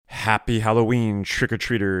Happy Halloween,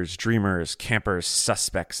 trick-or-treaters, dreamers, campers,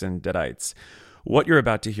 suspects, and deadites. What you're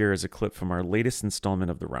about to hear is a clip from our latest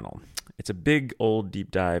installment of The Rental. It's a big, old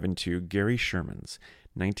deep dive into Gary Sherman's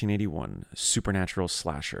 1981 supernatural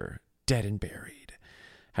slasher, Dead and Buried.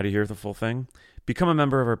 How do you hear the full thing? Become a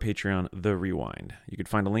member of our Patreon, The Rewind. You can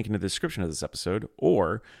find a link in the description of this episode,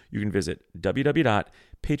 or you can visit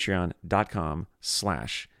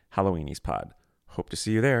www.patreon.com/HalloweeniesPod. Hope to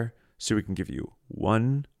see you there so we can give you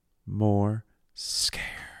one more scare.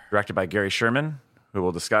 Directed by Gary Sherman, who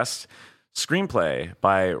we'll discuss. Screenplay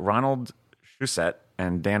by Ronald Shusett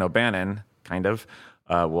and Dan O'Bannon, kind of.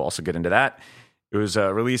 We'll also get into that. It was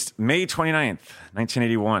released May 29th,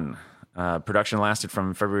 1981. Production lasted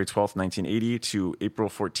from February 12th, 1980 to April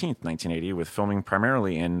 14th, 1980, with filming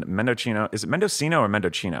primarily in Mendocino. Is it Mendocino or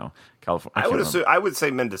Mendocino, California? I would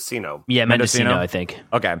say Mendocino. Yeah, Mendocino, I think.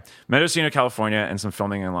 Okay. Mendocino, California, and some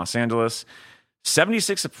filming in Los Angeles.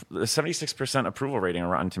 76% approval rating on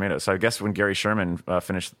Rotten Tomatoes. So I guess when Gary Sherman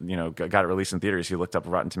finished, got it released in theaters, he looked up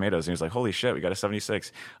Rotten Tomatoes and he was like, "Holy shit, we got a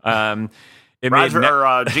 76." Gene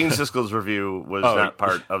Siskel's review was not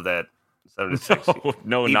part of that 76.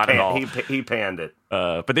 No, not at all. He panned it.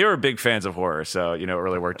 But they were big fans of horror, so it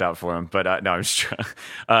really worked out for him. But no, I'm just trying.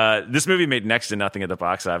 This movie made next to nothing at the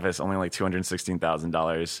box office, only like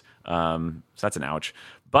 $216,000. So that's an ouch.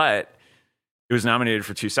 But it was nominated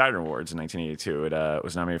for 2 Saturn Awards in 1982. It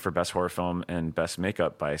was nominated for Best Horror Film and Best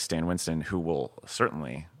Makeup by Stan Winston, who we'll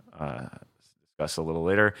certainly discuss a little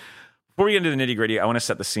later. Before we get into the nitty-gritty, I want to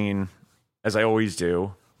set the scene, as I always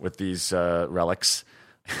do with these relics,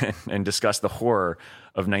 and discuss the horror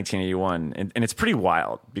of 1981. And it's pretty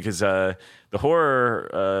wild because the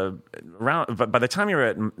horror by the time you're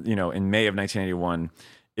at, in May of 1981,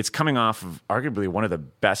 it's coming off of arguably one of the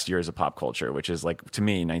best years of pop culture, which is, like, to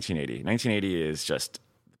me, 1980. 1980 is just the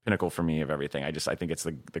pinnacle for me of everything. I think it's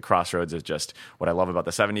the crossroads of just what I love about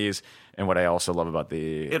the 70s and what I also love about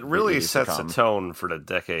the... It really sets a tone for the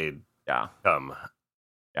decade come.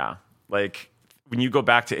 Yeah. Like, when you go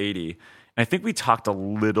back to 80... And I think we talked a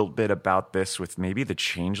little bit about this with maybe The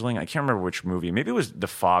Changeling. I can't remember which movie. Maybe it was The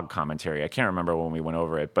Fog commentary. I can't remember when we went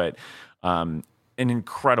over it. But an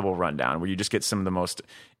incredible rundown where you just get some of the most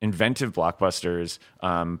inventive blockbusters.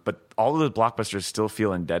 But all of the blockbusters still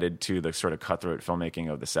feel indebted to the sort of cutthroat filmmaking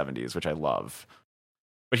of the 70s, which I love.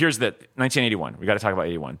 But here's 1981. We got to talk about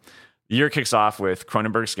 81. The year kicks off with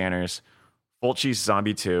Cronenberg Scanners, Fulci's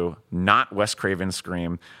Zombie 2, not Wes Craven's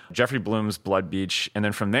Scream, Jeffrey Bloom's Blood Beach, and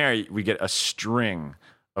then from there we get a string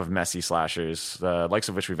of messy slashers, the likes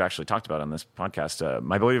of which we've actually talked about on this podcast.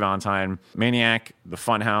 My Bloody Valentine, Maniac, The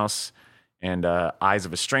Funhouse, and Eyes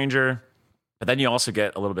of a Stranger. But then you also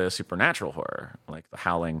get a little bit of supernatural horror, like The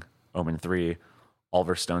Howling, Omen 3,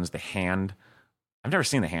 Oliver Stone's The Hand. I've never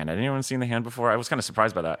seen The Hand. Had anyone seen The Hand before? I was kind of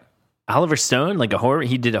surprised by that. Oliver Stone, like a horror?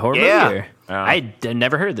 He did a horror movie? Or? I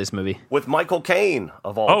never heard of this movie. With Michael Caine,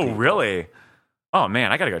 of all people. Oh, really? Oh,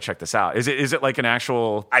 man, I got to go check this out. Is it like an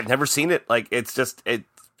actual... I've never seen it. Like, it's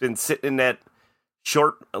been sitting in that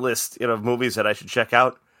short list of movies that I should check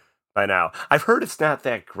out by now. I've heard it's not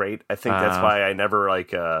that great. I think that's why I never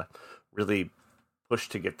really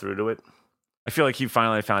pushed to get through to it. I feel like he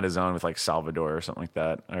finally found his own with like Salvador or something like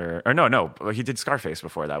that. Or no, he did Scarface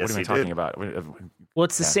before that. Yes, what am I talking about? Well,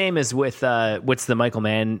 it's the same as with, what's the Michael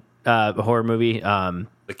Mann horror movie? The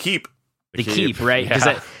Keep. The Keep, right?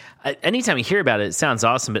 Yeah. Because anytime you hear about it, it sounds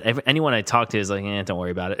awesome, but anyone I talk to is like, don't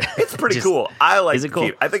worry about it. It's pretty cool. I like Is it cool?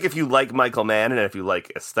 Keep. I think if you like Michael Mann and if you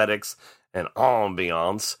like aesthetics and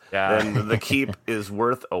ambiance, then The Keep is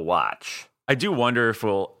worth a watch. I do wonder if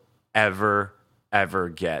we'll ever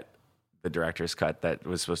get the director's cut that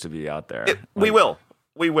was supposed to be out there. We will.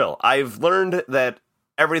 I've learned that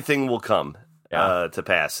everything will come to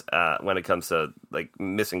pass when it comes to like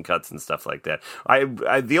missing cuts and stuff like that. I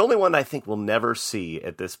the only one I think we'll never see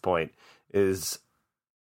at this point is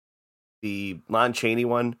the Lon Chaney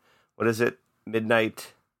one. What is it?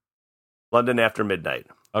 London After Midnight.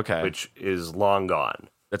 Okay. Which is long gone.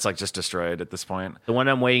 It's like just destroyed at this point. The one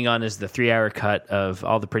I'm waiting on is the 3-hour cut of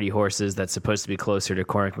All the Pretty Horses that's supposed to be closer to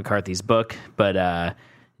Cormac McCarthy's book, but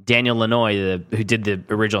Daniel Lanois, who did the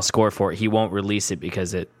original score for it, he won't release it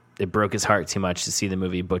because it broke his heart too much to see the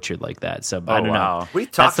movie butchered like that. So I don't know. We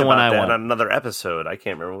talked about that on another episode. I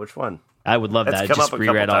can't remember which one. I would love that. I just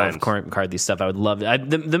reread all times. of Cormac McCarthy's stuff. I would love it.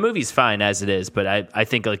 The movie's fine as it is, but I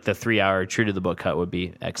think like the 3-hour true to the book cut would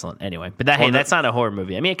be excellent anyway. But that's not a horror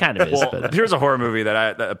movie. I mean, it kind of is. But here's a horror movie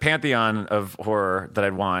a pantheon of horror that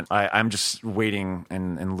I'd want. I'm just waiting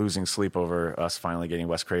and losing sleep over us finally getting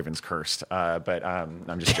Wes Craven's Cursed. But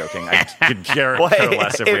I'm just joking. I could care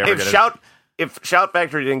less if we ever get it. if Shout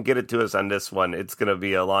Factory didn't get it to us on this one, it's going to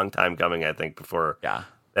be a long time coming, I think, before. Yeah.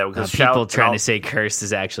 Because people trying to say Cursed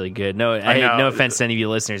is actually good. No, no offense to any of you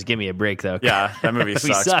listeners. Give me a break, though. Yeah, that movie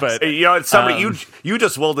sucks. But it's somebody you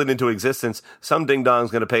just willed it into existence. Some ding dong's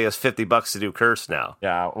going to pay us $50 to do Cursed now.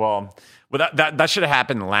 Yeah, well, that should have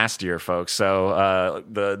happened last year, folks. So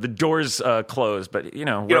the doors closed, but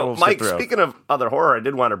Mike. Speaking of other horror, I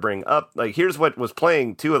did want to bring up here's what was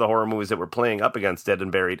playing. Two of the horror movies that were playing up against Dead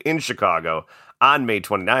and Buried in Chicago on May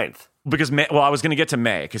 29th. Because I was going to get to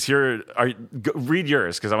May because read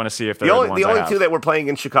yours because I want to see if the only two that were playing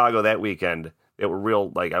in Chicago that weekend that were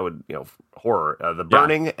real horror, The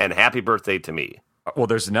Burning and Happy Birthday to Me. Well,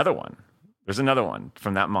 there's another one. There's another one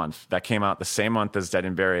from that month that came out the same month as Dead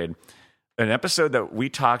and Buried, an episode that we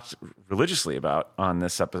talked religiously about on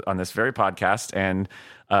this very podcast and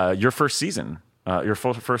your first season. Your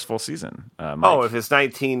first full season. Mike. Oh, if it's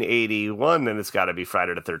 1981, then it's got to be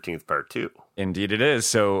Friday the 13th Part 2. Indeed it is.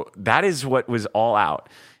 So that is what was all out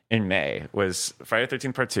in May, was Friday the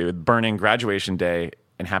 13th Part 2, Burning, Graduation Day,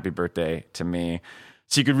 and Happy Birthday to Me.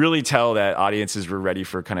 So you could really tell that audiences were ready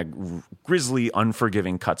for kind of grisly,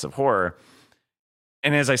 unforgiving cuts of horror.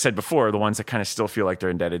 And as I said before, the ones that kind of still feel like they're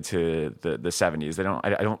indebted to the 70s.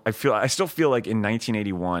 I still feel like in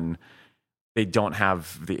 1981 they don't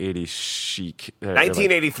have the 80s chic.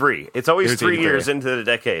 1983. It's always 3 years into the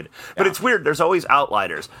decade. But it's weird. There's always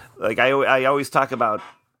outliers. I always talk about,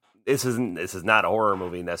 this is not a horror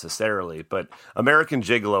movie necessarily, but American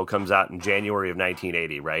Gigolo comes out in January of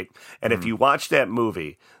 1980, right? And if you watch that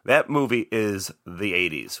movie is the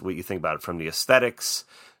 80s. What you think about it, from the aesthetics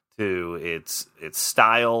to its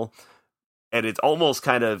style. And it's almost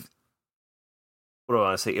kind of, what do I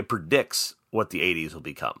want to say? It predicts what the 80s will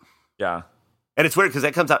become. Yeah. And it's weird because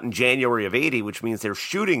that comes out in January of 80, which means they're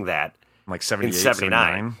shooting that like 78, in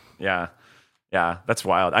 79. Yeah. Yeah, that's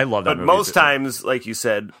wild. I love that movie. But most times, like you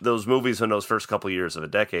said, those movies in those first couple years of a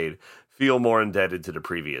decade feel more indebted to the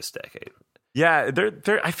previous decade. Yeah,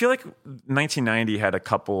 I feel like 1990 had a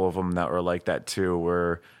couple of them that were like that too,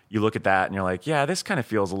 where you look at that and you're like, yeah, this kind of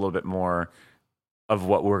feels a little bit more of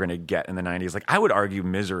what we're going to get in the 90s. Like, I would argue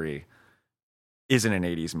Misery isn't an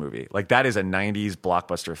 80s movie. Like, that is a 90s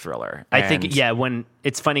blockbuster thriller. I think, when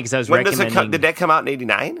it's funny because I was when recommending... did that come out in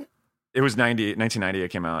 89? It was 1990 it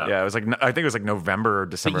came out. Yeah, it was I think it was like November or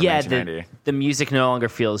December of 1990. The music no longer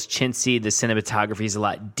feels chintzy. The cinematography is a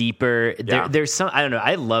lot deeper. Yeah. There's some, I don't know,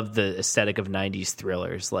 I love the aesthetic of 90s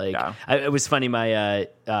thrillers. It was funny, my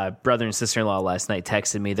brother and sister-in-law last night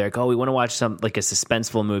texted me. They're like, oh, we want to watch some, like a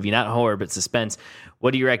suspenseful movie, not horror, but suspense.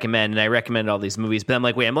 What do you recommend? And I recommended all these movies, but I'm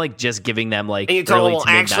like, wait, I'm like just giving them like and you told early them,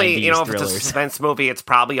 to mid-90s actually, if thrillers. it's a suspense movie, it's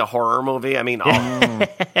probably a horror movie. I mean,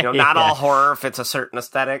 not all horror fits a certain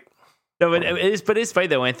aesthetic. No, but it's funny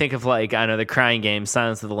though when I think of like, I don't know, The Crying Game,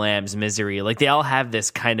 Silence of the Lambs, Misery. Like, they all have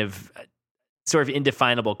this kind of sort of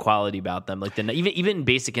indefinable quality about them. Like even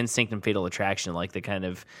Basic Instinct and Fatal Attraction, like the kind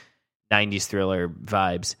of 90s thriller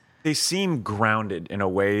vibes. They seem grounded in a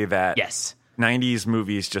way that 90s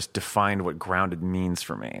movies just defined what grounded means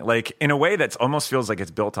for me. Like, in a way that almost feels like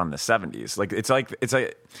it's built on the 70s. Like, it's like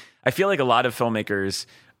I feel like a lot of filmmakers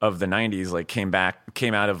of the 90s like came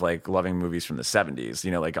out of like loving movies from the 70s,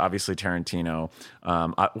 like obviously Tarantino.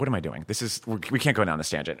 What am I doing? We can't go down this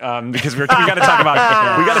tangent because we got to talk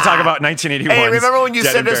about 1981. Hey, remember when you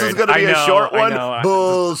said this was going to be a short one?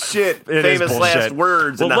 Bullshit. Famous bullshit. Last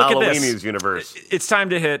words in the Halloweenies universe. It's time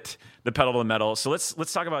to hit the pedal to the metal. So let's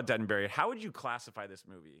talk about Dead and Buried. How would you classify this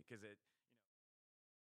movie? Because